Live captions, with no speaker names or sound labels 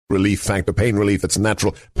Relief Factor. Pain relief that's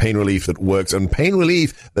natural, pain relief that works, and pain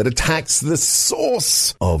relief that attacks the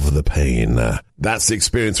source of the pain. That's the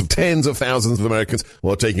experience of tens of thousands of Americans who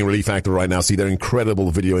are taking Relief Factor right now. See their incredible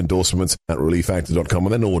video endorsements at relieffactor.com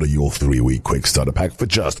and then order your 3-week quick starter pack for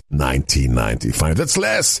just $19.95. That's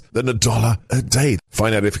less than $1 a day.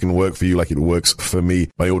 Find out if it can work for you like it works for me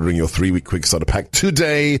by ordering your 3-week quick starter pack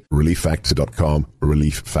today. relieffactor.com,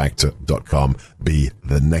 relieffactor.com. Be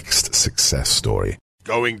the next success story.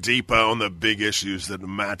 Going deeper on the big issues that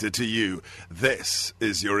matter to you, this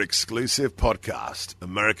is your exclusive podcast,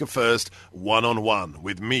 America First, One-on-One,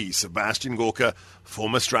 with me, Sebastian Gorka,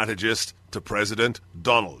 former strategist to President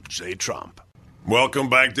Donald J. Trump. Welcome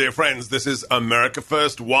back, dear friends. This is America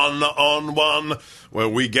First, One-on-One, where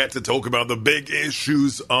we get to talk about the big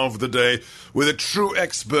issues of the day with a true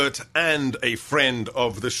expert and a friend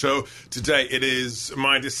of the show. Today, it is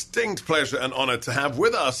my distinct pleasure and honor to have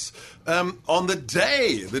with us on the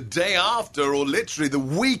day after, or literally the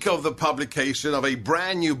week of the publication of a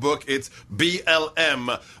brand new book. It's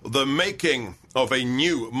BLM, The Making of a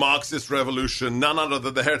New Marxist Revolution. None other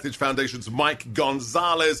than the Heritage Foundation's Mike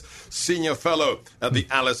Gonzalez, Senior Fellow at the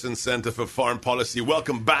Allison Center for Foreign Policy.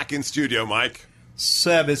 Welcome back in studio, Mike.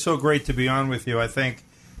 Seb, it's so great to be on with you. I think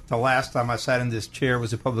the last time I sat in this chair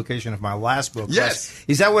was the publication of my last book. Yes.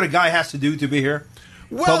 Is that what a guy has to do to be here?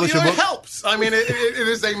 Well, it helps. I mean, it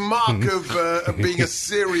is a mark of being a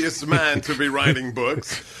serious man to be writing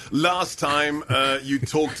books. Last time you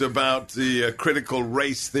talked about the critical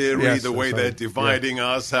race theory, yes, the way they're dividing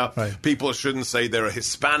us, how people shouldn't say they're a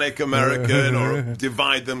Hispanic American or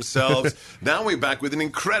divide themselves. Now we're back with an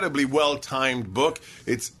incredibly well-timed book.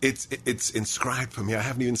 It's inscribed for me. I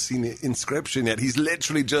haven't even seen the inscription yet. He's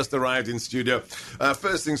literally just arrived in studio.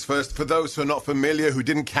 First things first, for those who are not familiar, who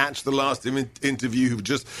didn't catch the last interview, who've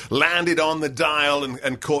just landed on the dial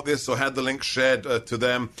and caught this or had the link shared to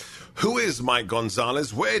them. Who is Mike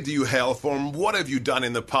Gonzalez? Where do you hail from? What have you done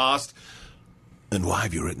in the past? And why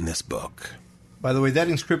have you written this book? By the way, that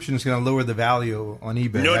inscription is going to lower the value on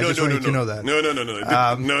eBay. I just wanted to know that.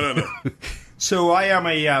 No. So I am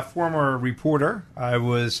a former reporter. I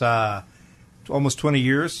was almost 20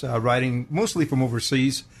 years writing mostly from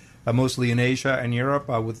overseas, mostly in Asia and Europe,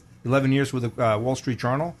 with 11 years with the Wall Street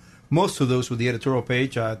Journal. Most of those with the editorial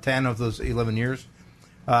page, 10 of those 11 years.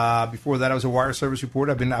 Before that, I was a wire service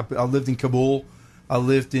reporter. I lived in Kabul. I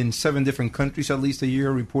lived in 7 different countries at least a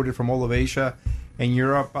year, reported from all of Asia and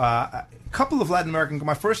Europe. A couple of Latin American.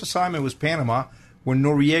 My first assignment was Panama, where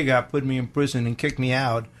Noriega put me in prison and kicked me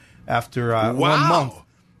out after 1 month.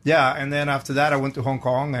 Yeah, and then after that, I went to Hong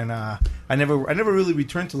Kong, and I never really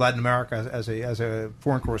returned to Latin America as a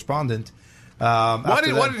foreign correspondent. Why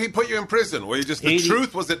did he put you in prison? Were you just the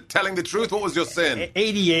truth? Was it telling the truth? What was your sin?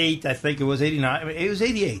 88, I think it was 89. It was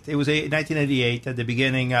 88. It was 1988 at the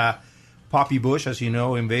beginning. Poppy Bush, as you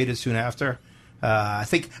know, invaded soon after. I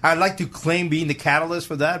think I'd like to claim being the catalyst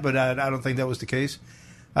for that, but I don't think that was the case.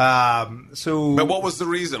 But what was the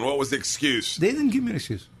reason? What was the excuse? They didn't give me an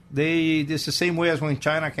excuse. It's the same way as when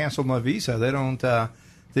China canceled my visa. They don't.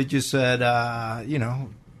 They just said,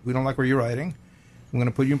 we don't like where you're writing. I'm going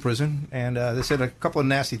to put you in prison. And they said a couple of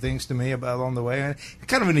nasty things to me along the way.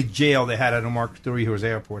 Kind of in a jail they had at Omar Torrijos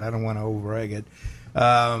Airport. I don't want to over-egg it.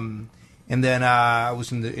 And then I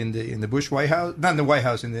was in the Bush White House, not in the White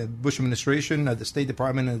House, in the Bush administration, the State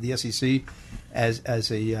Department, and the SEC as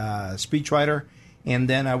a speechwriter. And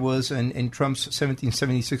then I was in Trump's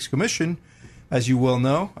 1776 commission, as you well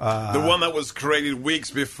know. The one that was created weeks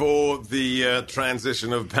before the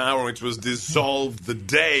transition of power, which was dissolved the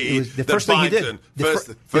day the first thing he did.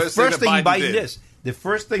 The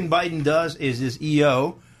first thing Biden does is this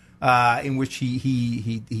EO, in which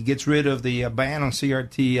he gets rid of the ban on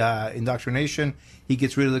CRT indoctrination. He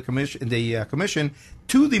gets rid of the commission.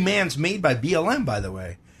 2 demands made by BLM, by the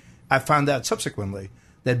way. I found out subsequently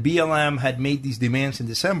that BLM had made these demands in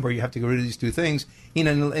December. You have to get rid of these 2 things. In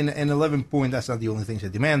an 11 point, that's not the only things they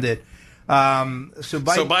demanded. So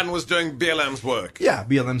Biden was doing BLM's work. Yeah,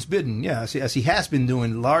 BLM's bidding. Yeah, as he has been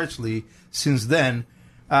doing largely since then.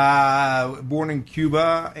 Born in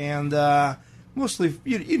Cuba and mostly,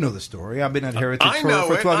 you know the story. I've been at Heritage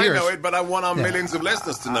for 12 years. I know it, but I want our millions of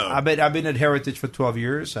listeners to know. I've been at Heritage for 12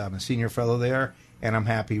 years. I'm a senior fellow there, and I'm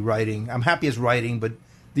happy writing. I'm happy as writing, but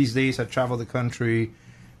these days I travel the country.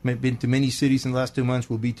 Been to many cities in the last 2 months.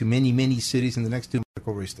 Will be to many, many cities in the next 2 months.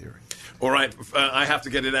 Critical race theory. All right. I have to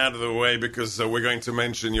get it out of the way because we're going to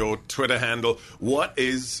mention your Twitter handle. Who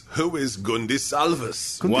is Gundi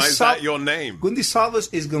Salvas? Why is that your name? Gundi Salvas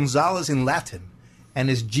is Gonzalez in Latin and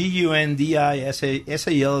is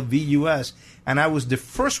Gundissalvus. And I was the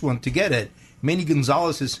first one to get it. Many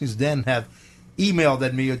Gonzalezes since then have emailed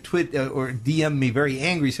at me or or DM'd me very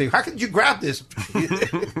angry, saying, "How could you grab this?"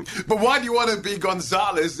 But why do you want to be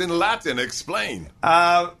Gonzalez in Latin? Explain.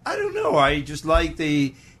 I don't know. I just like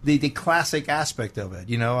the classic aspect of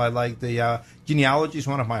it. I like the genealogy is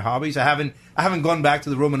one of my hobbies. I haven't gone back to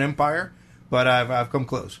the Roman Empire, but I've come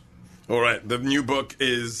close. All right. The new book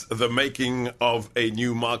is The Making of a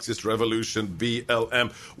New Marxist Revolution,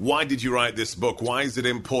 BLM. Why did you write this book? Why is it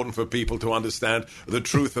important for people to understand the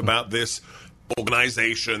truth about this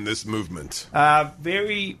organization, this movement?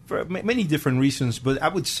 For many different reasons, but I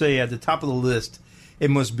would say at the top of the list, it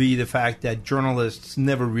must be the fact that journalists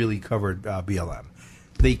never really covered BLM.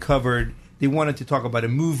 They wanted to talk about a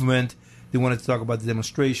movement. They wanted to talk about the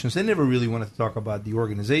demonstrations. They never really wanted to talk about the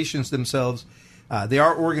organizations themselves. They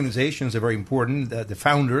are organizations. They're very important. The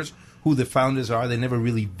founders, who the founders are, they never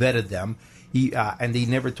really vetted them. And they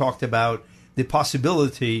never talked about the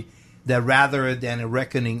possibility that rather than a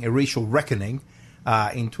racial reckoning,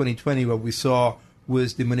 in 2020, what we saw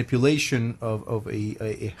was the manipulation of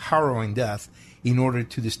a harrowing death in order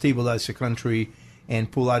to destabilize the country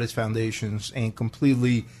and pull out its foundations and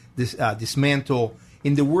completely dismantle.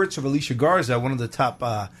 In the words of Alicia Garza, one of the top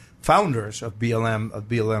founders of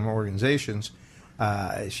BLM organizations,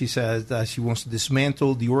 she says that she wants to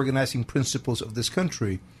dismantle the organizing principles of this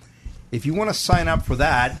country. If you want to sign up for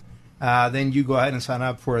that, then you go ahead and sign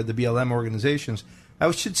up for the BLM organizations.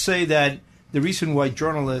 I should say that the reason why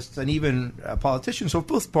journalists and even politicians of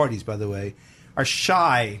both parties, by the way, are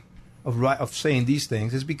shy of saying these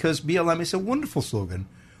things is because BLM is a wonderful slogan.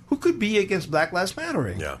 Who could be against Black Lives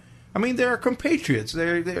Mattering? Yeah. I mean, they're compatriots.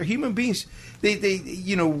 They're human beings.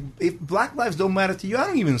 If Black lives don't matter to you, I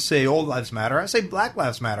don't even say all lives matter. I say Black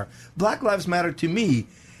lives matter. Black lives matter to me.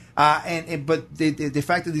 But the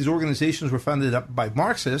fact that these organizations were founded up by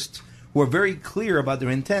Marxists who are very clear about their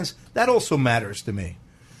intents, that also matters to me.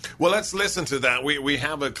 Well, let's listen to that. We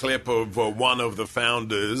have a clip of one of the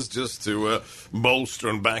founders just to bolster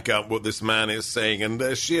and back up what this man is saying,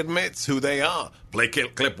 and she admits who they are. Play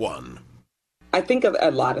clip one. I think of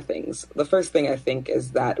a lot of things. The first thing I think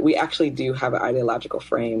is that we actually do have an ideological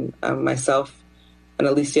frame. Myself and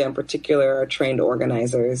Alicia in particular are trained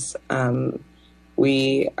organizers.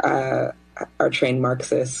 We are trained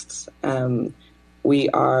Marxists. We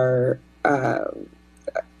are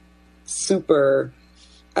super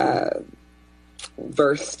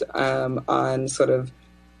versed on sort of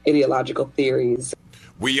ideological theories.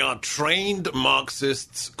 We are trained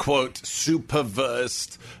Marxists, quote, super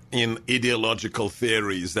versed in ideological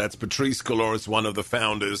theories. That's Patrisse Cullors, one of the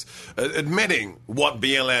founders, admitting what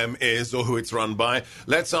BLM is or who it's run by.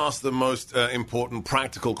 Let's ask the most important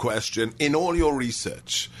practical question. In all your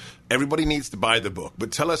research, everybody needs to buy the book,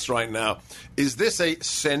 but tell us right now, is this a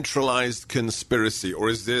centralized conspiracy, or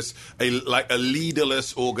is this like a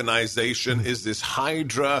leaderless organization? Is this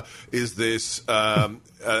Hydra? Is this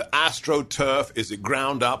AstroTurf? Is it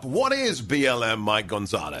ground up? What is BLM, Mike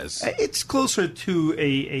Gonzalez? It's closer to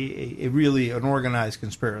a really an organized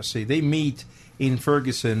conspiracy. They meet in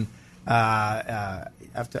Ferguson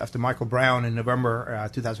after Michael Brown in November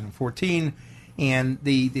 2014, and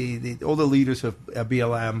all the leaders of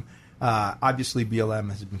BLM. Obviously, BLM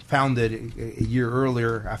has been founded a year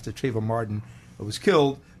earlier after Trayvon Martin was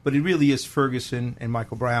killed, but it really is Ferguson and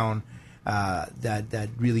Michael Brown that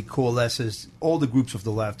really coalesces all the groups of the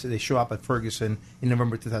left. They show up at Ferguson in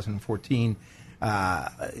November 2014.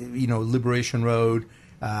 Liberation Road,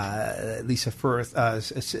 Lisa Firth,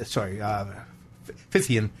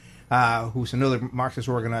 Fithian, who's another Marxist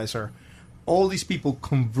organizer. All these people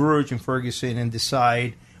converge in Ferguson and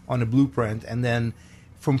decide on a blueprint, and then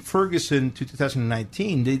from Ferguson to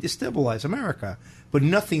 2019, they destabilize America. But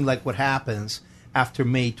nothing like what happens after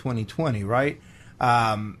May 2020, right?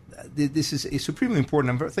 This is supremely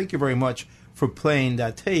important. And thank you very much for playing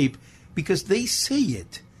that tape, because they say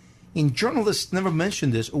it. And journalists never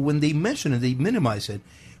mention this, or when they mention it, they minimize it.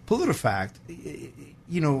 PolitiFact, it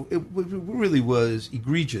really was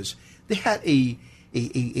egregious. They had a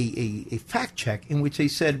fact check in which they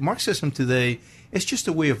said Marxism today is just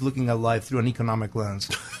a way of looking at life through an economic lens.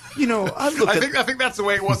 I think that's the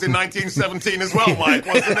way it was in 1917 as well, Mike,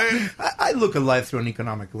 wasn't it? I look at life through an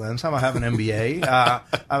economic lens. I have an MBA.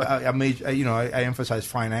 I emphasize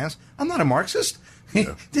finance. I'm not a Marxist.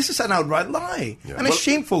 Yeah. This is an outright lie, and a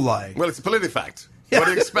shameful lie. Well, it's a PolitiFact. What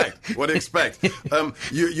do you expect? What do you expect?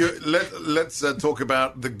 Let's talk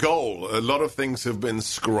about the goal. A lot of things have been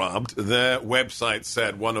scrubbed. Their website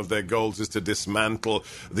said one of their goals is to dismantle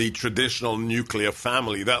the traditional nuclear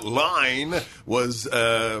family. That line was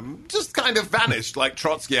just kind of vanished, like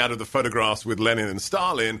Trotsky out of the photographs with Lenin and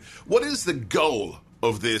Stalin. What is the goal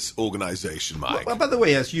of this organization, Mike? Well, by the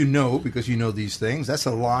way, as you know, because you know these things, that's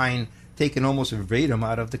a line taken almost verbatim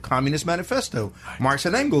out of the Communist Manifesto. Right. Marx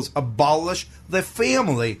and Engels abolish the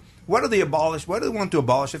family. Why do they abolish? Why do they want to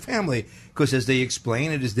abolish the family? Because, as they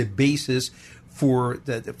explain, it is the basis for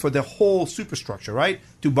the whole superstructure. Right?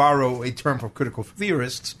 To borrow a term from critical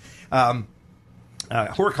theorists,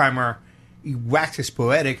 Horkheimer waxes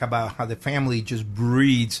poetic about how the family just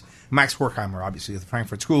breeds. Max Horkheimer, obviously, of the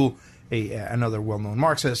Frankfurt School, another well-known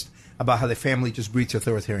Marxist, about how the family just breeds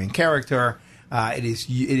authoritarian character.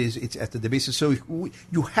 It's at the basis. So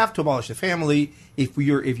you have to abolish the family if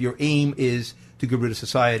your aim is to get rid of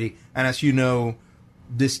society. And as you know,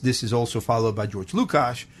 this is also followed by George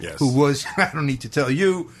Lukács, yes, who was, I don't need to tell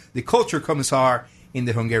you, the culture commissar in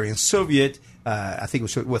the Hungarian Soviet. I think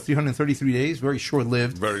it was 333 days, very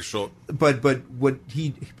short-lived. Very short. But what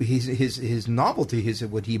his novelty,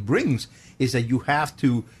 what he brings is that you have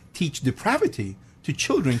to teach depravity to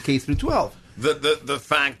children K through 12. The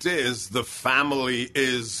fact is, the family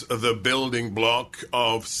is the building block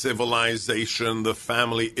of civilization. The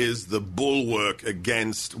family is the bulwark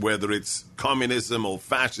against whether it's communism or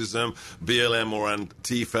fascism, BLM or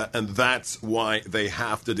Antifa, and that's why they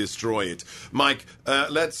have to destroy it. Mike,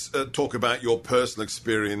 let's talk about your personal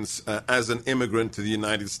experience as an immigrant to the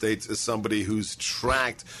United States, as somebody who's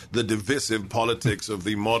tracked the divisive politics of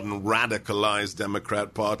the modern radicalized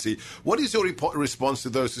Democrat Party. What is your response to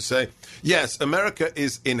those who say, yes, America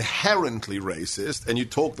is inherently racist, and you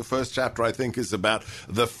talk, the first chapter, I think, is about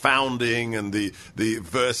the founding and the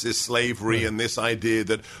versus slavery, and this idea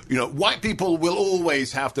that, white people will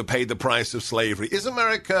always have to pay the price of slavery. Is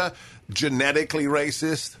America genetically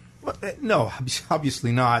racist? Well, no,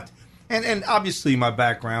 obviously not. And obviously my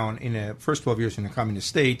background in the first 12 years in a communist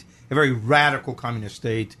state, a very radical communist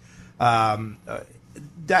state,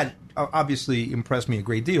 that obviously impressed me a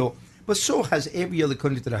great deal. But so has every other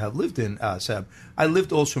country that I have lived in, Seb. I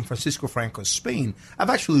lived also in Francisco Franco's Spain. I've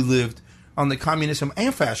actually lived on the communism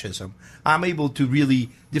and fascism. I'm able to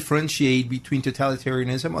really differentiate between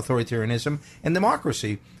totalitarianism, authoritarianism, and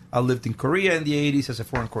democracy. I lived in Korea in the 80s as a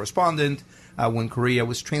foreign correspondent when Korea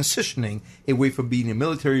was transitioning away from being a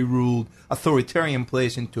military-ruled authoritarian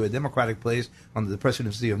place into a democratic place under the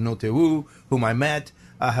presidency of Roh Tae-woo, whom I met.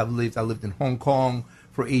 I lived in Hong Kong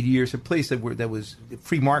for 8 years, a place that was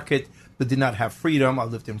free market but did not have freedom. I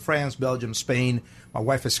lived in France, Belgium, Spain. My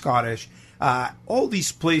wife is Scottish. All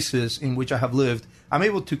these places in which I have lived, I'm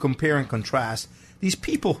able to compare and contrast. These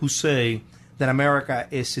people who say that America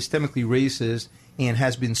is systemically racist and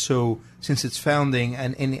has been so since its founding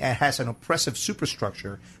and it has an oppressive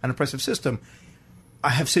superstructure, an oppressive system, I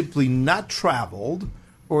have simply not traveled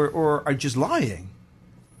or are just lying.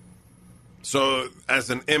 So, as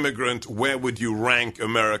an immigrant, where would you rank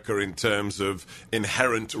America in terms of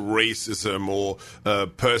inherent racism or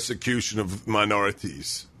persecution of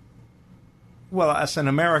minorities? Well, as an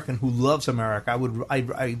American who loves America,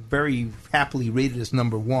 I very happily rate it as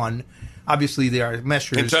number one. Obviously, there are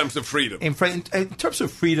measures in terms of freedom. In terms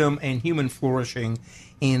of freedom and human flourishing,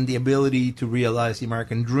 and the ability to realize the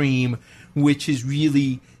American dream, which is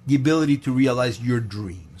really the ability to realize your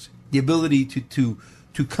dreams, the ability to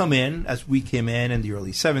come in, as we came in the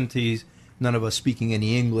early 70s, none of us speaking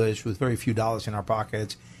any English, with very few dollars in our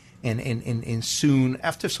pockets, and soon,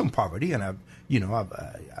 after some poverty, and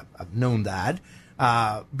I've known that,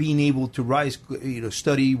 being able to rise,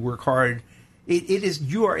 study, work hard,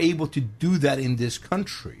 you are able to do that in this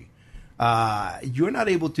country. You're not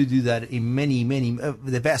able to do that in many,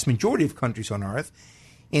 the vast majority of countries on earth.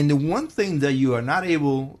 And the one thing that you are not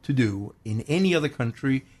able to do in any other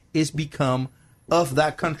country is become of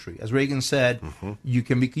that country. As Reagan said, you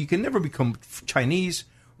can never become Chinese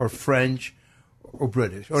or French or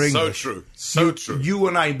British or English. So true. You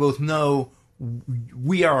and I both know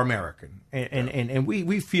we are American, and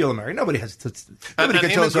we feel American. Nobody can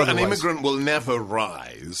tell us otherwise. An immigrant will never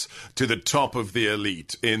rise to the top of the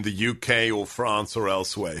elite in the UK or France or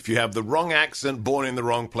elsewhere. If you have the wrong accent, born in the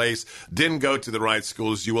wrong place, didn't go to the right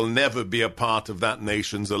schools, you will never be a part of that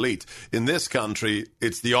nation's elite. In this country,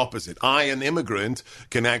 it's the opposite. I, an immigrant,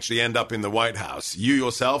 can actually end up in the White House. You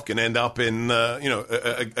yourself can end up in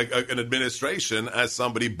an administration as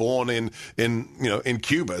somebody born in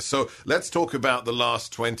Cuba. So let's talk about the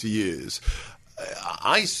last 20 years.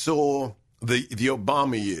 I saw the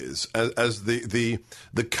Obama years as the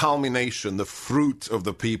culmination, the fruit of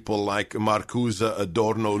the people like Marcuse,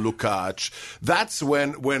 Adorno, Lukács. That's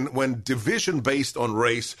when division based on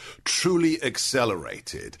race truly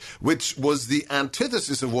accelerated, which was the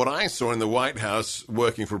antithesis of what I saw in the White House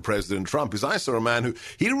working for President Trump. Is I saw a man who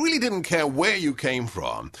he really didn't care where you came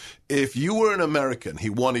from. If you were an American, he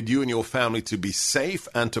wanted you and your family to be safe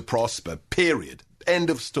and to prosper, period.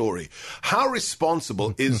 End of story. How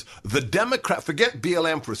responsible is the Democrat, forget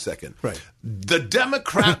BLM for a second, right, the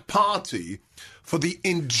Democrat Party for the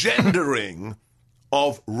engendering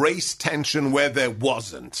of race tension where there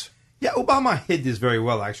wasn't? Yeah, Obama hid this very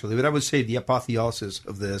well, actually. But I would say the apotheosis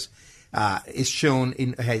of this is shown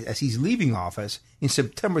as he's leaving office in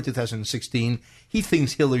September 2016. He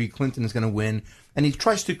thinks Hillary Clinton is going to win, and he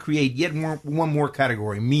tries to create yet one more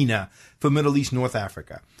category, MENA, for Middle East, North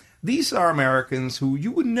Africa. These are Americans who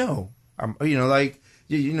you would know, like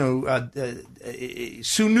Sununu,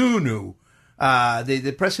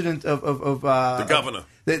 the president of the governor,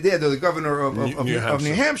 the governor of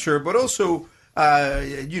New Hampshire, but also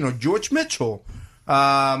George Mitchell.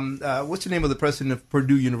 What's the name of the president of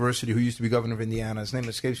Purdue University who used to be governor of Indiana? His name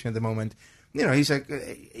escapes me at the moment. He's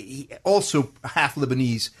like also half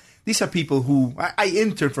Lebanese. These are people who I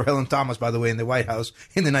interned for Helen Thomas, by the way, in the White House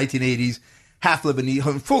in the 1980s. Half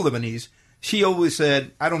Lebanese, full Lebanese. She always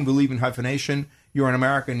said, I don't believe in hyphenation. You're an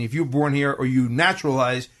American. If you're born here or you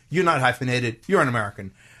naturalize, you're not hyphenated. You're an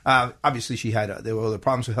American. Obviously, there were other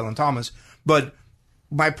problems with Helen Thomas. But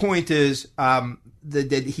my point is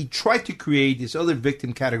that he tried to create this other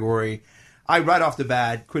victim category. I, right off the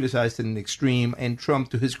bat, criticized it in the extreme. And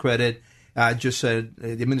Trump, to his credit, just said,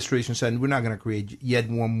 the administration said, we're not going to create yet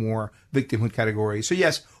one more victimhood category. So,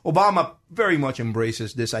 yes, Obama very much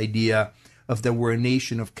embraces this idea of that we're a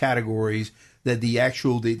nation of categories, that the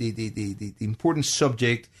important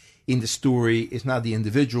subject in the story is not the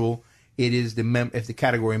individual, it is the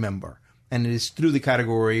category member. And it is through the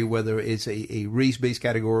category, whether it's a race-based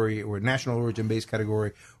category or a national origin-based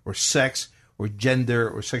category or sex or gender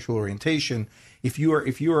or sexual orientation, if you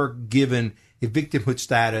are given a victimhood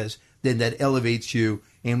status, then that elevates you.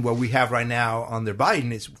 And what we have right now under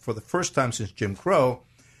Biden is, for the first time since Jim Crow,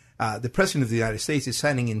 the President of the United States is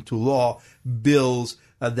signing into law bills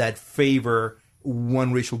that favor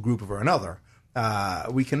one racial group over another.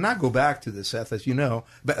 We cannot go back to this, Seth, as you know,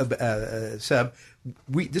 Seb.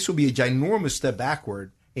 This will be a ginormous step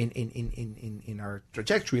backward in our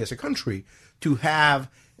trajectory as a country to have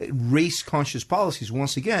race-conscious policies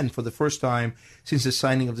once again for the first time since the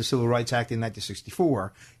signing of the Civil Rights Act in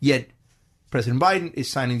 1964. Yet President Biden is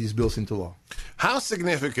signing these bills into law. How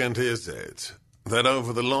significant is it that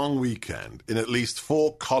over the long weekend, in at least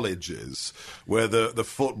 4 colleges where the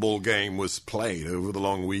football game was played over the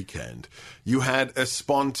long weekend, you had a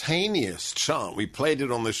spontaneous chant, we played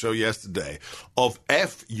it on the show yesterday, of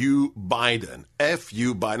F.U. Biden,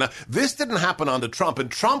 F.U. Biden. Now, this didn't happen under Trump, and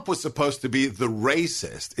Trump was supposed to be the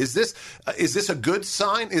racist. Is this a good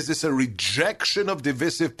sign? Is this a rejection of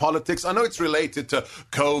divisive politics? I know it's related to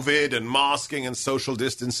COVID and masking and social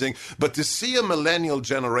distancing, but to see a millennial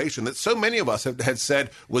generation that so many of us had said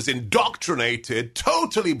was indoctrinated,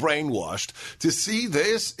 totally brainwashed, to see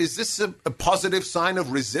this, is this a positive sign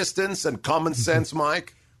of resistance and common sense,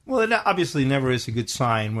 Mike? Well, it obviously never is a good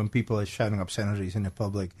sign when people are shouting obscenities in a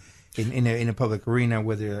public arena,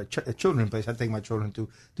 whether children place. I take my children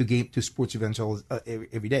to sports events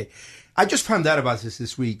every day. I just found out about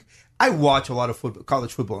this week. I watch a lot of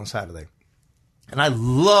college football on Saturday, and I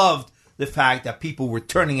loved the fact that people were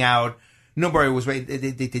turning out. Nobody was right.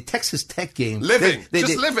 The Texas Tech game, living.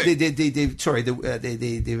 The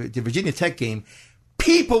Virginia Tech game.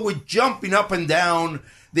 People were jumping up and down.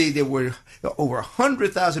 There were over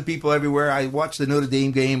 100,000 people everywhere. I watched the Notre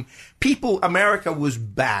Dame game. America was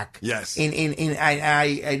back. Yes. And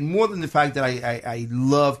I more than the fact that I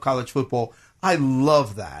love college football, I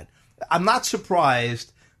love that. I'm not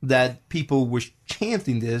surprised that people were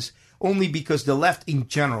chanting this, only because the left in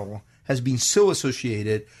general has been so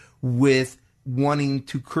associated with wanting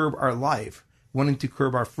to curb our life, wanting to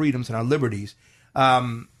curb our freedoms and our liberties.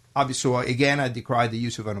 Obviously, again, I decry the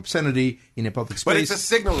use of an obscenity in a public space. But it's a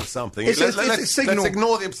signal of something. It's a signal. Let's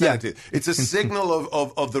ignore the obscenity. Yeah. It's a signal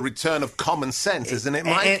of the return of common sense, isn't it,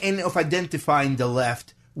 Mike? And of identifying the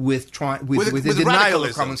left with the denial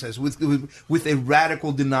of common sense, with a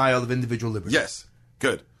radical denial of individual liberty. Yes,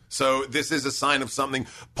 good. So this is a sign of something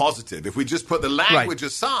positive. If we just put the language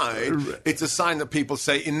aside, it's a sign that people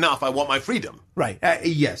say, enough, I want my freedom. Right.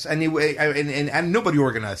 Yes. Anyway, and nobody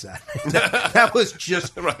organized that. That was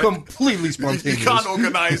just completely spontaneous. You can't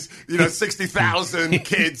organize, 60,000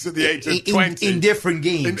 kids at the age of 20. In different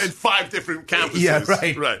games. In 5 different campuses. Yeah,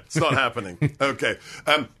 right. Right. It's not happening. Okay.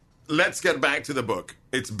 Let's get back to the book.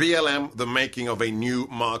 It's BLM, The Making of a New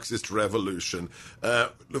Marxist Revolution.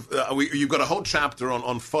 You've got a whole chapter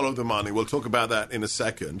on Follow the Money. We'll talk about that in a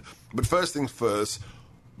second. But first things first,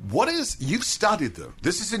 you've studied them.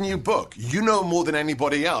 This is a new book. You know more than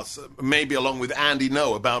anybody else, maybe along with Andy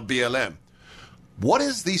Ngo, about BLM. What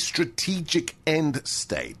is the strategic end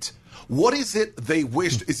state? What is it they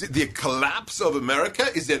wished? Is it the collapse of America?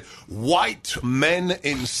 Is it white men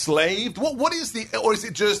enslaved? What is or is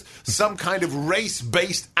it just some kind of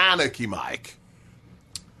race-based anarchy, Mike?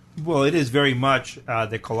 Well, it is very much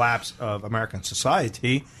the collapse of American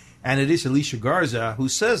society, and it is Alicia Garza who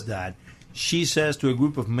says that. She says to a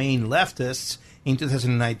group of Maine leftists in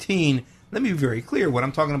 2019, let me be very clear, what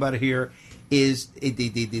I'm talking about here is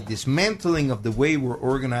the dismantling of the way we're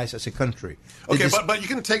organized as a country. Okay, but you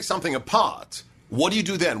can take something apart. What do you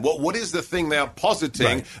do then? What is the thing they are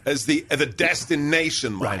positing as the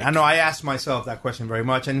destination, Mike? Right. I know I asked myself that question very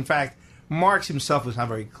much, and in fact, Marx himself was not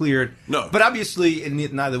very clear. No. But obviously, and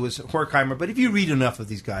neither was Horkheimer, but if you read enough of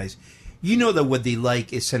these guys, you know that what they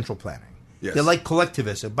like is central planning. Yes. They like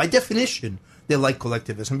collectivism. By definition, they like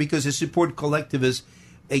collectivism because they support collectivist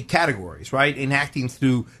categories, right? Enacting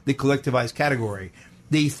through the collectivized category.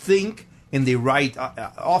 They think and they write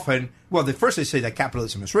often, well, first they say that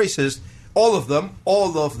capitalism is racist. All of them,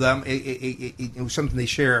 it was something they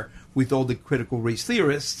share with all the critical race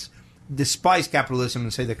theorists, despise capitalism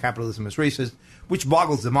and say that capitalism is racist, which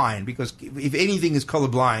boggles the mind because if anything is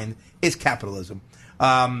colorblind, it's capitalism.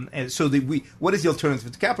 And so what is the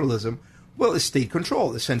alternative to capitalism? Well, it's state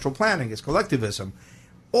control, it's central planning, it's collectivism.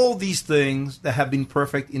 All these things that have been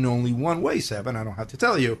perfect in only one way, Seb, and I don't have to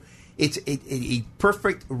tell you, it's a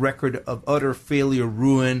perfect record of utter failure,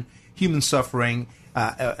 ruin, human suffering.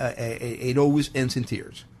 It always ends in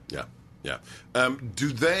tears. Yeah, yeah.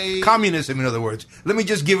 Do they... Communism, in other words. Let me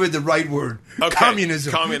just give it the right word. Okay.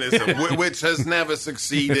 Communism. Communism, which has never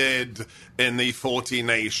succeeded in the 40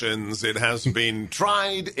 nations. It has been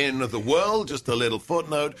tried in the world, just a little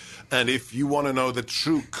footnote. And if you want to know the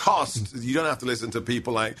true cost, you don't have to listen to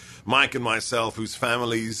people like Mike and myself, whose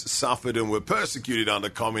families suffered and were persecuted under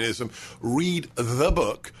communism. Read the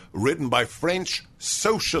book written by French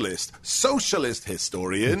socialist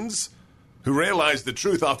historians who realized the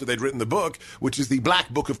truth after they'd written the book, which is the Black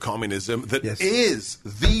Book of Communism, that is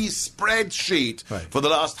the spreadsheet for the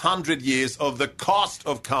last 100 years of the cost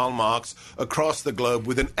of Karl Marx across the globe,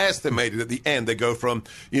 with an estimated, at the end, they go from,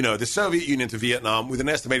 the Soviet Union to Vietnam, with an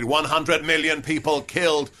estimated 100 million people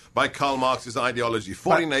killed by Karl Marx's ideology.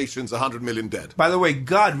 40 nations, 100 million dead. By the way,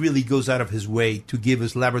 God really goes out of his way to give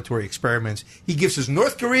us laboratory experiments. He gives us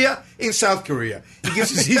North Korea and South Korea. He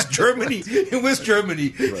gives us East Germany and West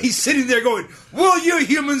Germany. Right. He's sitting there going, will you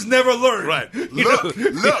humans never learn? Right. Look,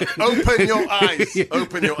 open your eyes.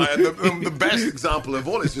 Open your eyes. And the best example of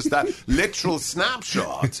all is just that literal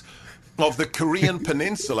snapshot of the Korean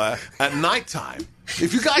peninsula at nighttime.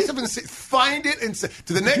 If you guys haven't seen, find it and say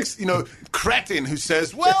to the next, cretin who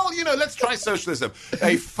says, well, let's try socialism.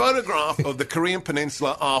 A photograph of the Korean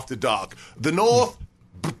peninsula after dark. The north,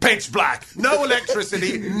 pitch black. No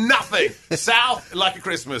electricity, nothing. South, like a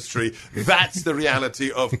Christmas tree. That's the reality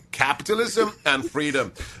of capitalism and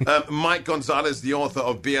freedom. Mike Gonzalez, the author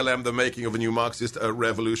of BLM, The Making of a New Marxist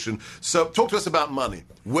Revolution. So talk to us about money.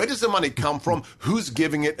 Where does the money come from? Who's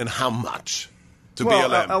giving it and how much to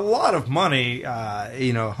BLM? A lot of money,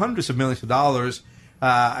 hundreds of millions of dollars.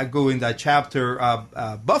 I go in that chapter.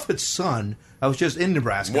 Buffett's son, I was just in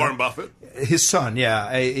Nebraska. Warren Buffett? His son,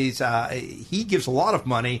 yeah. He gives a lot of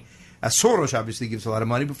money. Soros obviously gives a lot of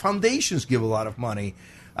money, but foundations give a lot of money.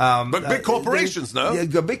 But big corporations, no?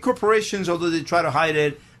 Yeah, big corporations, although they try to hide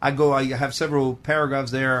it. I have several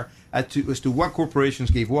paragraphs there as to what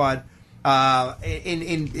corporations gave what.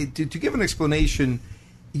 And to give an explanation,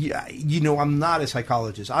 I'm not a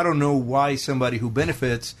psychologist. I don't know why somebody who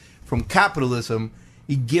benefits from capitalism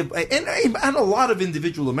and a lot of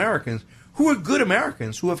individual Americans who are good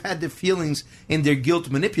Americans who have had their feelings and their guilt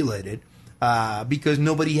manipulated because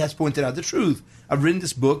nobody has pointed out the truth. I've written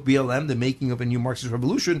this book, BLM, The Making of a New Marxist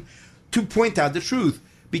Revolution, to point out the truth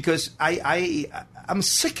because I'm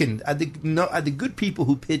sickened at the good people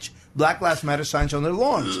who pitch Black Lives Matter signs on their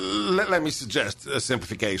lawns. Let me suggest a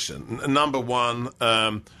simplification. Number one,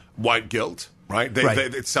 white guilt. Right?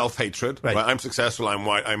 It's self-hatred. Right. I'm successful, I'm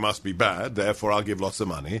white, I must be bad, therefore I'll give lots of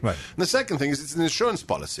money. Right. And the second thing is it's an insurance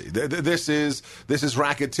policy. This is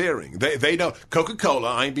racketeering. They don't. Coca-Cola,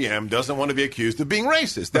 IBM, doesn't want to be accused of being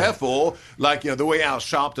racist. Right. Therefore, the way Al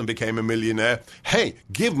Sharpton became a millionaire, hey,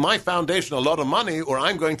 give my foundation a lot of money or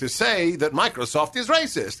I'm going to say that Microsoft is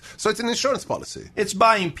racist. So it's an insurance policy. It's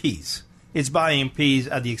buying peace. It's buying peace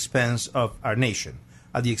at the expense of our nation,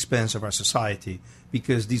 at the expense of our society,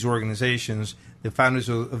 because these organizations, the founders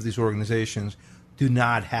of these organizations, do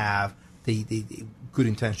not have the good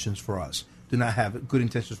intentions for us, do not have good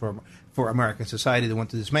intentions for American society. They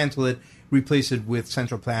want to dismantle it, replace it with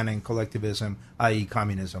central planning, collectivism, i.e.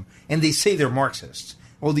 communism. And they say they're Marxists.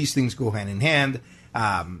 All these things go hand in hand.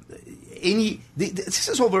 This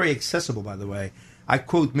is all very accessible, by the way. I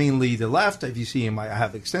quote mainly the left. If you see I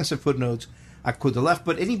have extensive footnotes. I quote the left,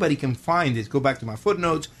 but anybody can find it. Go back to my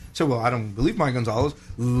footnotes. Say, well, I don't believe Mike Gonzalez.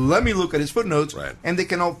 Let me look at his footnotes, right. And they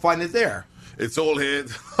can all find it there. It's all here.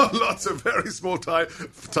 Lots of very small type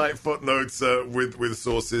footnotes with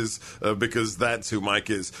sources because that's who Mike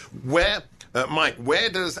is. Mike, where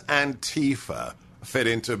does Antifa fit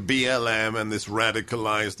into BLM and this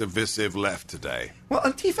radicalized, divisive left today? Well,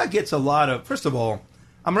 Antifa gets a lot of. First of all,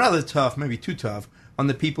 I'm rather tough, maybe too tough, on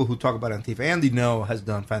the people who talk about Antifa. Andy Ngo has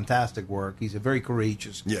done fantastic work. He's a very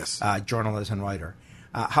courageous journalist and writer.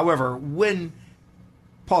 However, when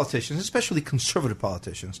politicians, especially conservative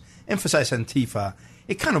politicians, emphasize Antifa,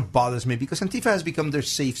 it kind of bothers me because Antifa has become their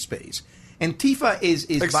safe space. Antifa is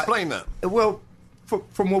explain that. Well,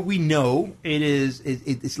 from what we know,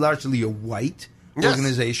 it's largely a white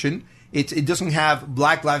organization. It doesn't have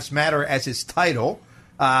Black Lives Matter as its title.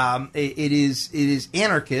 It is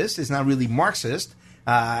anarchist. It's not really Marxist.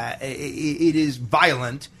 It is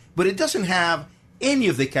violent, but it doesn't have any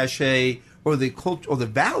of the cachet or the culture or the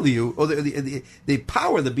value or the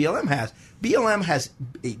power that BLM has. BLM has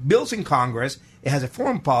bills in Congress. It has a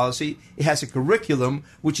foreign policy. It has a curriculum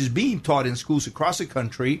which is being taught in schools across the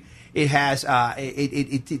country. It has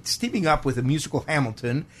it's teaming up with the musical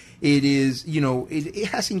Hamilton. It is it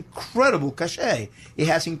has incredible cachet. It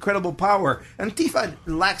has incredible power. Antifa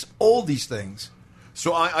lacks all these things.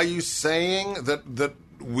 So are you saying that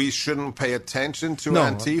we shouldn't pay attention to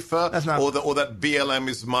Antifa, that's not, or that BLM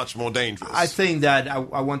is much more dangerous? I think that I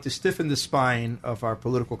want to stiffen the spine of our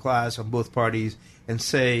political class on both parties and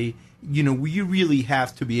say, we really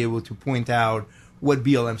have to be able to point out what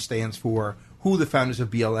BLM stands for, who the founders of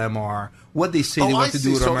BLM are, what they say they want to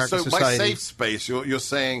do with American society. By safe space, you're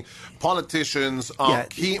saying politicians are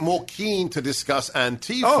more keen to discuss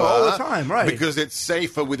Antifa all the time, right? Because it's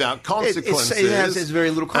safer without consequences. It has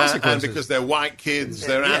very little consequences. And because they're white kids,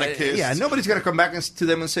 they're anarchists. Yeah, nobody's going to come back to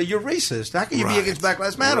them and say, you're racist. How can you be against Black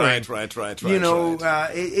Lives Matter? Right.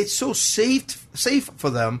 It's so safe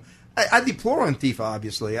for them. I deplore Antifa,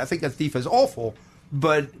 obviously. I think Antifa is awful,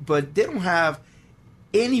 but they don't have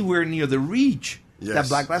anywhere near the reach that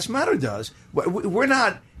Black Lives Matter does. We don't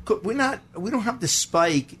have the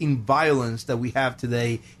spike in violence that we have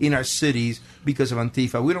today in our cities because of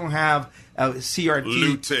Antifa. We don't have CRT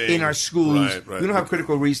looting in our schools. Right. We don't have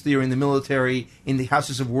critical race theory in the military, in the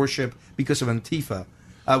houses of worship because of Antifa.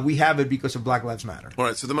 We have it because of Black Lives Matter. All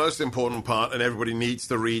right, so the most important part, and everybody needs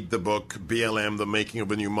to read the book, BLM, The Making of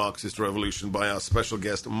a New Marxist Revolution, by our special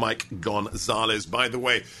guest, Mike Gonzalez. By the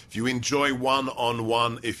way, if you enjoy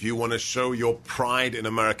one-on-one, if you want to show your pride in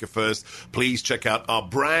America First, please check out our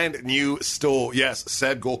brand new store. Yes,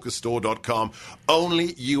 SebGorkaStore.com.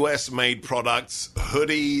 Only U.S.-made products,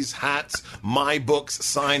 hoodies, hats, my books,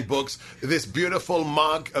 signed books. This beautiful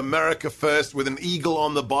mug, America First, with an eagle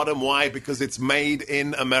on the bottom. Why? Because it's made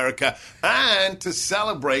in America. And to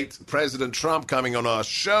celebrate President Trump coming on our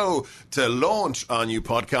show to launch our new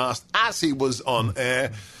podcast, as he was on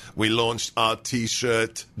air, we launched our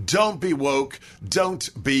T-shirt. Don't be woke. Don't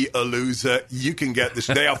be a loser. You can get this.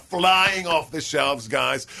 They are flying off the shelves,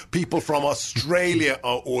 guys. People from Australia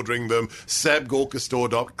are ordering them.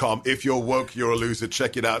 SebGorkaStore.com. If you're woke, you're a loser.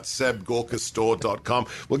 Check it out. SebGorkaStore.com.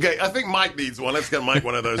 I think Mike needs one. Let's get Mike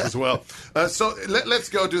one of those as well. So let's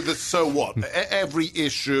go to the so what. Every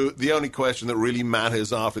issue, the only question that really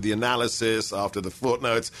matters after the analysis, after the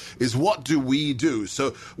footnotes, is what do we do? So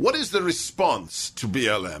what is the response to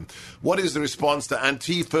BLM? What is the response to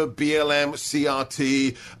Antifa, BLM,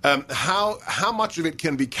 CRT? How much of it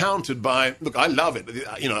can be countered by? Look, I love it.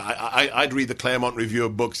 You know, I'd read the Claremont Review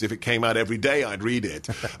of Books if it came out every day. I'd read it.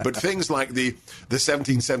 But things like the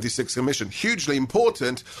 1776 Commission, hugely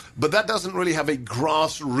important, but that doesn't really have a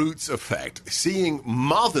grassroots effect. Seeing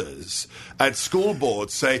mothers at school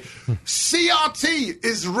boards say, CRT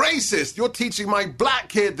is racist. You're teaching my black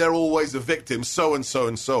kid they're always a victim, so and so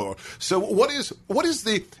and so on. So what is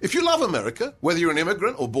the, if you love America, whether you're an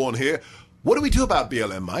immigrant or born here, what do we do about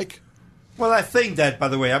BLM, Mike? Well, I think that, by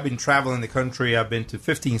the way, I've been traveling the country. I've been to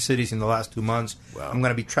 15 cities in the last 2 months. Wow. I'm going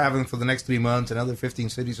to be traveling for the next 3 months, another 15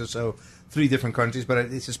 cities or so, 3 different countries. But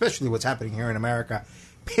it's especially what's happening here in America.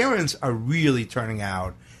 Parents are really turning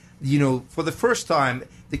out. You know, for the first time,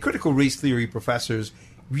 the critical race theory professors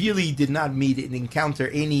really did not meet and encounter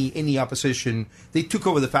any opposition. They took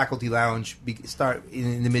over the faculty lounge start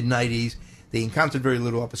in the mid-'90s. They encountered very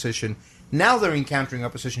little opposition. Now they're encountering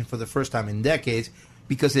opposition for the first time in decades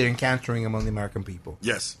because they're encountering among the American people.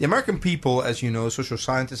 Yes. The American people, as you know, social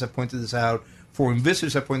scientists have pointed this out, foreign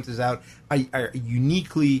visitors have pointed this out, are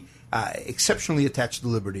uniquely, exceptionally attached to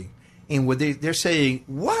liberty. And what they're saying,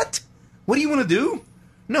 what? What do you want to do?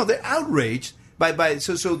 No, they're outraged.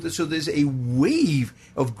 So there's a wave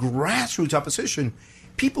of grassroots opposition.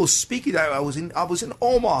 People speaking. I was in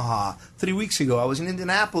Omaha 3 weeks ago. I was in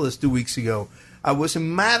Indianapolis 2 weeks ago. I was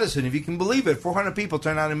in Madison, if you can believe it. 400 people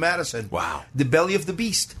turned out in Madison. Wow. The belly of the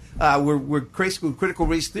beast, where critical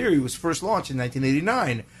race theory was first launched in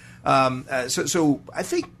 1989. So I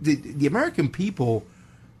think the American people,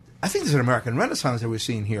 I think there's an American Renaissance that we're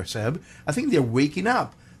seeing here, Seb. I think they're waking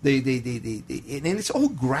up. They and it's all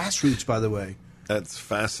grassroots, by the way. That's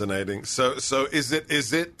fascinating. So is it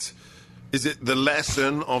the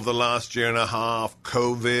lesson of the last year and a half,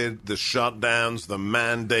 COVID, the shutdowns, the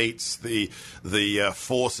mandates, the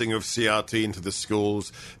forcing of CRT into the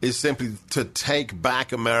schools, is simply to take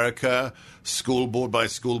back America, school board by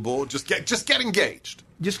school board? Just get engaged.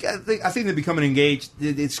 I think they're becoming engaged.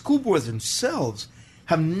 The school boards themselves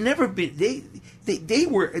have never been. They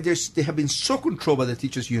have been so controlled by the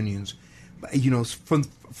teachers' unions, you know,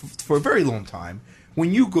 for a very long time.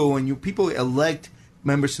 When you go and people elect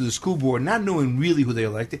members to the school board, not knowing really who they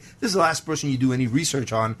elected, this is the last person you do any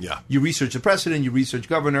research on. Yeah. You research the president, you research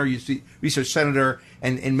governor, you research senator,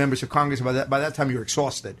 and members of Congress. By that time, you're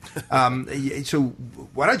exhausted. So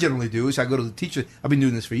what I generally do is I go to the teacher. I've been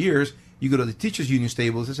doing this for years. You go to the teachers' union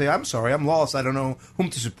tables and say, I'm sorry, I'm lost. I don't know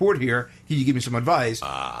whom to support here. Can you give me some advice?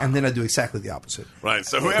 And then I do exactly the opposite. Right.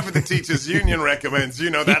 So whoever the teachers' union recommends,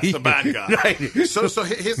 you know, that's the bad guy. Right. So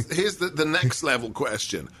here's the next level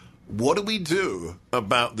question. What do we do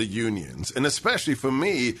about the unions? And especially for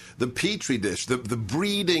me, the petri dish, the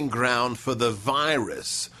breeding ground for the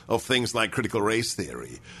virus of things like critical race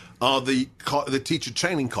theory are the teacher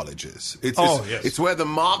training colleges. It's where the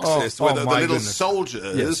Marxists, where the little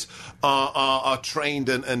soldiers are trained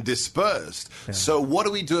and dispersed. Yeah. So what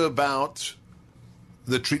do we do about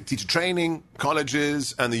the teacher training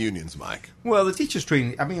colleges and the unions, Mike? Well, the teachers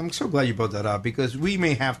training, I mean, I'm so glad you brought that up because we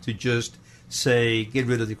may have to just say, get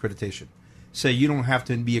rid of the accreditation. Say you don't have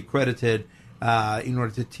to be accredited in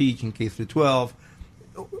order to teach in K through 12.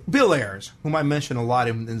 Bill Ayers, whom I mention a lot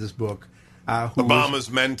in this book, Obama's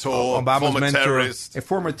mentor, terrorist. A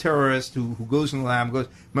former terrorist who goes in the lab,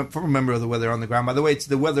 former member of the Weather on the Ground. By the way, it's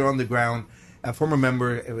the Weather on the Ground. A former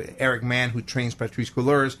member, Eric Mann, who trains Patrice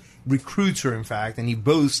Cullors, recruits her, in fact, and he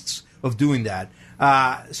boasts of doing that.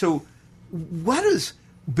 So what does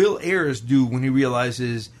Bill Ayers do when he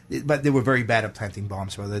realizes? But they were very bad at planting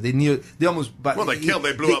bombs. By the way, they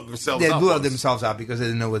blew up themselves out because they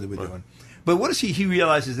didn't know what they were doing. But what does he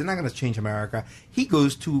realizes they're not going to change America. He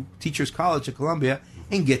goes to Teachers College at Columbia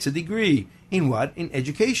and gets a degree in what? In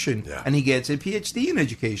education. Yeah. And he gets a PhD in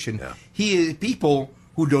education. Yeah. People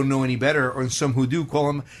who don't know any better, or some who do, call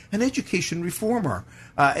him an education reformer.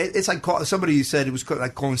 It's like somebody said it was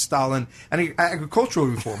like calling Stalin an agricultural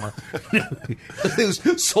reformer. It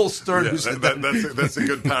was Sol Stern who said that. That's a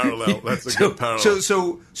good parallel. Good parallel.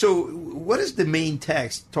 So what is the main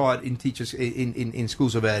text taught in teachers in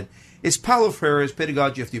schools of ed? It's Paulo Freire's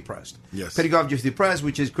Pedagogy of the Oppressed. Yes. Pedagogy of the Oppressed,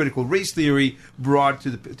 which is critical race theory brought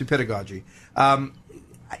to pedagogy.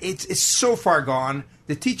 It's so far gone.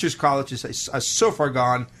 The teachers' colleges are so far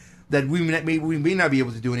gone that we may not be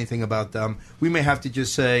able to do anything about them. We may have to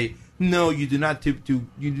just say, no, you do not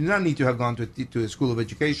need to have gone to a school of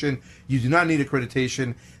education. You do not need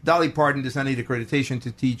accreditation. Dolly Parton does not need accreditation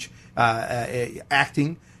to teach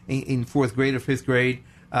acting in fourth grade or fifth grade,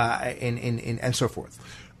 and so forth.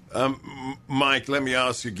 Mike, let me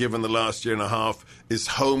ask you, given the last year and a half, is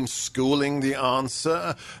homeschooling the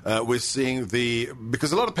answer? We're seeing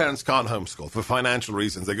because a lot of parents can't homeschool for financial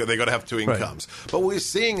reasons. They got to have two incomes. Right. But what we're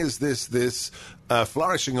seeing is this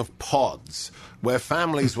flourishing of pods where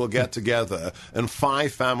families will get together and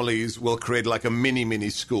 5 families will create like a mini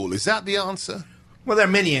school. Is that the answer? Well, there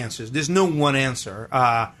are many answers. There's no one answer.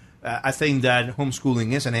 I think that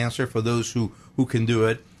homeschooling is an answer for those who can do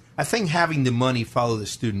it. I think having the money follow the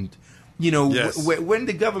student. Yes. When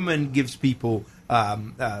the government gives people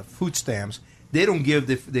food stamps, they don't give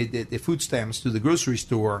the food stamps to the grocery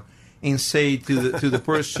store and say to the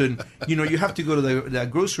person, you have to go to the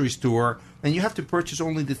grocery store and you have to purchase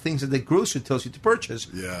only the things that the grocer tells you to purchase.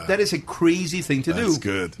 Yeah. That is a crazy thing to do. That's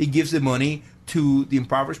good. It gives the money to the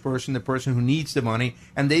impoverished person, the person who needs the money,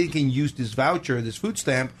 and they can use this voucher, this food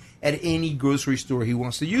stamp, at any grocery store he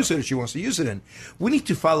wants to use it or she wants to use it in. We need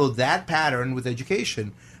to follow that pattern with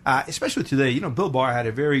education, especially today. Bill Barr had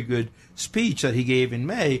a very good speech that he gave in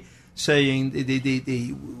May saying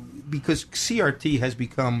because CRT has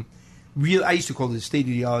become real. I used to call it a state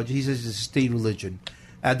ideology. He says it's a state religion.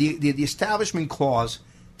 The Establishment Clause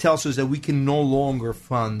tells us that we can no longer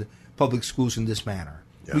fund public schools in this manner.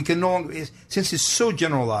 Yeah. We can no longer, since it's so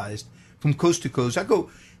generalized from coast to coast. I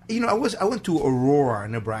went to Aurora,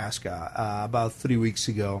 Nebraska, about 3 weeks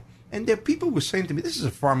ago, and there people were saying to me, "This is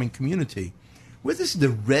a farming community. This is the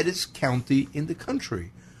reddest county in the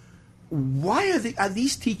country. Why are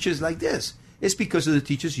these teachers like this?" It's because of the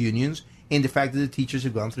teachers' unions and the fact that the teachers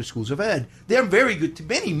have gone through schools of ed. They're very good,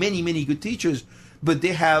 many good teachers, but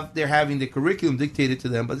they're having the curriculum dictated to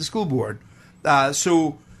them by the school board.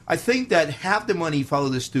 So I think that have the money follow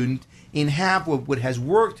the student and have what has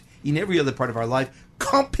worked in every other part of our life,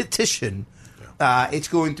 competition. It's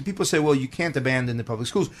going to, people say, well, you can't abandon the public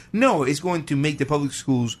schools. No, it's going to make the public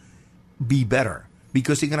schools be better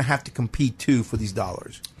because they're going to have to compete, too, for these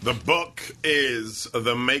dollars. The book is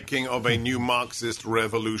The Making of a New Marxist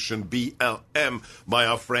Revolution, BLM, by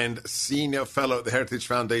our friend, Senior Fellow at the Heritage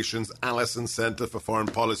Foundation's Allison Center for Foreign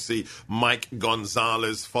Policy, Mike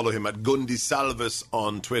Gonzalez. Follow him at Gundisalvas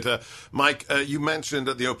on Twitter. Mike, you mentioned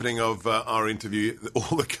at the opening of our interview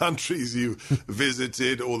all the countries you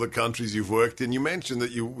visited, all the countries you've worked in. You mentioned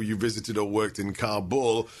that you visited or worked in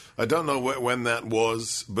Kabul. I don't know when that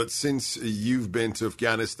was, but since you've been to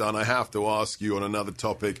Afghanistan, I have to ask you on another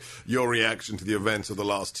topic, your reaction to the events of the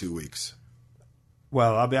last 2 weeks.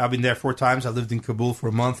 Well, I've been there 4 times. I lived in Kabul for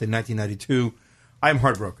a month in 1992. I'm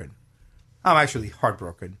heartbroken. I'm actually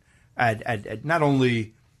heartbroken. Not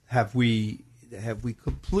only have we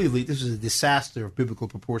completely, this is a disaster of biblical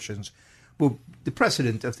proportions, but the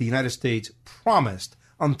President of the United States promised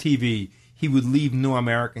on TV he would leave no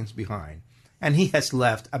Americans behind. And he has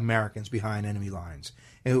left Americans behind enemy lines,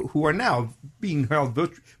 who are now being held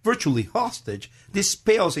virtually hostage. This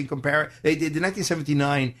pales in comparison. The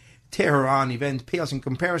 1979 Tehran event pales in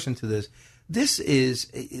comparison to this. This is,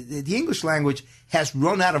 the English language has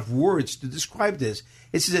run out of words to describe this.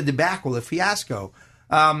 This is a debacle, a fiasco.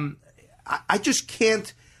 I just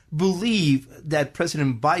can't believe that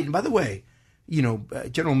President Biden, by the way,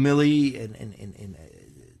 General Milley and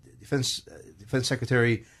Defense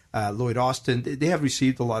Secretary Lloyd Austin, they have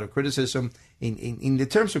received a lot of criticism. In the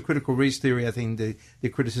terms of critical race theory, I think the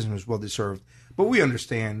criticism is well deserved. But we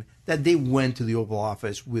understand that they went to the Oval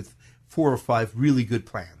Office with 4 or 5 really good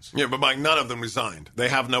plans. Yeah, but Mike, none of them resigned. They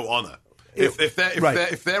have no honor.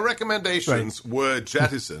 If their recommendations were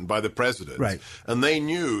jettisoned by the president, and they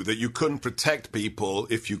knew that you couldn't protect people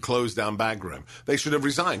if you closed down Bagram, they should have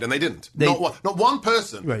resigned, and they didn't. Not one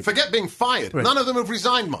person. Forget being fired. None of them have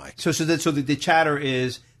resigned, Mike. So the chatter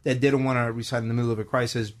is that they don't want to resign in the middle of a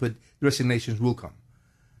crisis, but the resignations will come,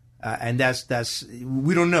 and that's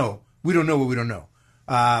we don't know. We don't know what we don't know.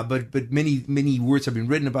 But many words have been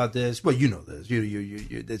written about this. Well, you know this.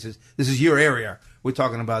 This is your area. We're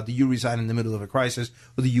talking about: do you resign in the middle of a crisis,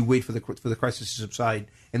 or do you wait for the crisis to subside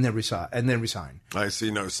and then resign? I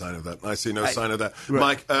see no sign of that. Sign of that.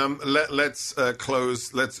 Right. Mike, let's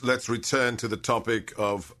close. Let's return to the topic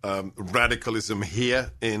of radicalism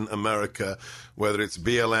here in America. Whether it's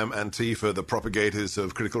BLM, Antifa, the propagators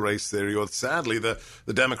of critical race theory, or sadly the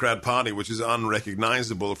Democrat Party, which is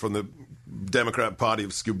unrecognizable from the Democrat Party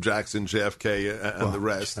of Scoop Jackson, JFK, and the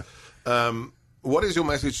rest. What is your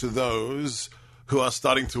message to those who are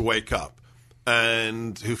starting to wake up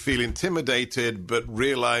and who feel intimidated but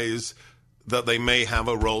realize that they may have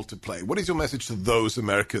a role to play? What is your message to those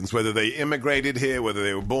Americans, whether they immigrated here, whether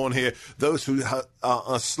they were born here, those who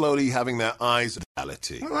are slowly having their eyes on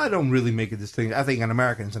reality? Well, I don't really make a distinction. I think an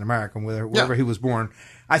American is an American, wherever he was born.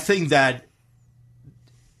 I think that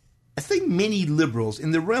I think many liberals in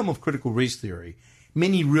the realm of critical race theory,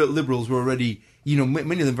 many liberals were already,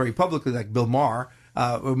 many of them very publicly, like Bill Maher,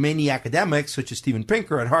 or many academics, such as Steven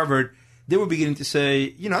Pinker at Harvard, they were beginning to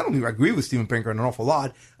say, I don't even agree with Steven Pinker an awful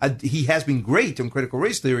lot. He has been great on critical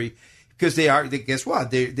race theory because guess what?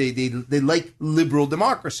 They like liberal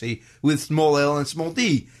democracy with small l and small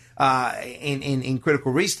d. In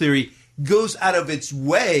critical race theory, goes out of its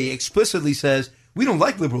way, explicitly says, we don't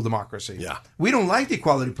like liberal democracy. Yeah. We don't like the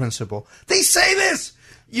equality principle. They say this.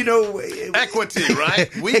 Equity,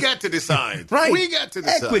 right? We get to decide. Right. We get to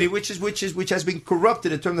decide. Equity, which has been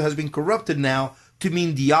corrupted, a term that has been corrupted now to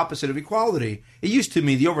mean the opposite of equality. It used to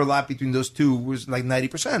mean the overlap between those two was like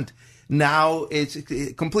 90%. Now it's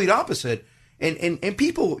a complete opposite. And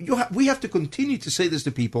people, we have to continue to say this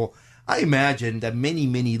to people. I imagine that many,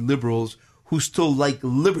 many liberals who still like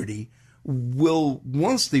liberty will,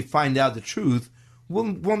 once they find out the truth, will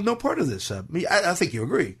want no part of this. I think you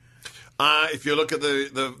agree. If you look at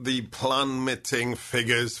the plummeting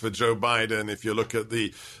figures for Joe Biden, if you look at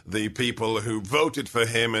the people who voted for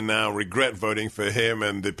him and now regret voting for him,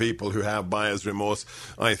 and the people who have buyer's remorse,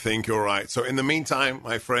 I think you're right. So in the meantime,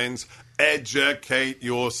 my friends, educate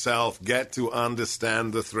yourself. Get to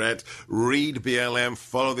understand the threat. Read BLM.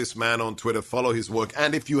 Follow this man on Twitter. Follow his work.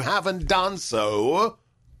 And if you haven't done so,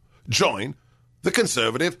 join the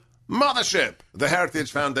Conservative Mothership, the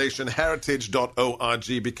Heritage Foundation,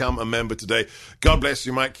 heritage.org. Become a member today. God bless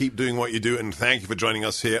you. Might keep doing what you do, and thank you for joining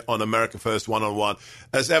us here on America First One-on-One.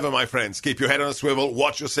 As ever, my friends, keep your head on a swivel,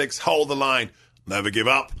 watch your six, hold the line, never give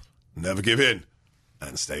up, never give in,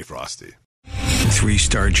 and stay frosty.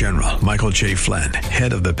 3-star General Michael J. Flynn,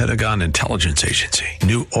 head of the Pentagon Intelligence Agency,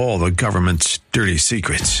 knew all the government's dirty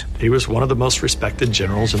secrets. He was one of the most respected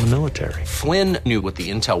generals in the military. Flynn knew what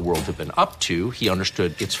the intel world had been up to. He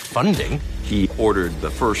understood its funding. He ordered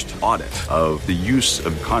the first audit of the use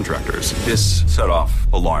of contractors. This set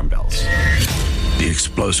off alarm bells. The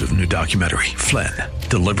explosive new documentary, Flynn,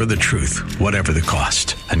 Deliver the Truth, Whatever the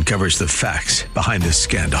Cost, uncovers the facts behind this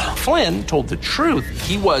scandal. Flynn told the truth.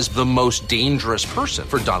 He was the most dangerous person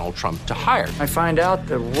for Donald Trump to hire. I find out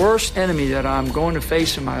the worst enemy that I'm going to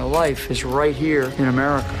face in my life is right here in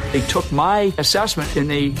America. They took my assessment and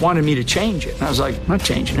they wanted me to change it. And I was like, I'm not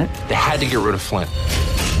changing it. They had to get rid of Flynn.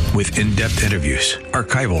 With in-depth interviews,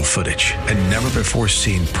 archival footage, and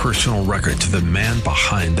never-before-seen personal records of the man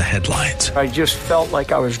behind the headlines. I just felt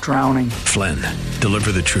like I was drowning. Flynn,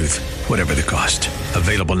 Deliver the Truth, Whatever the Cost.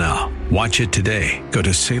 Available now. Watch it today. Go to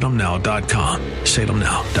salemnow.com.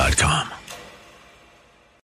 salemnow.com.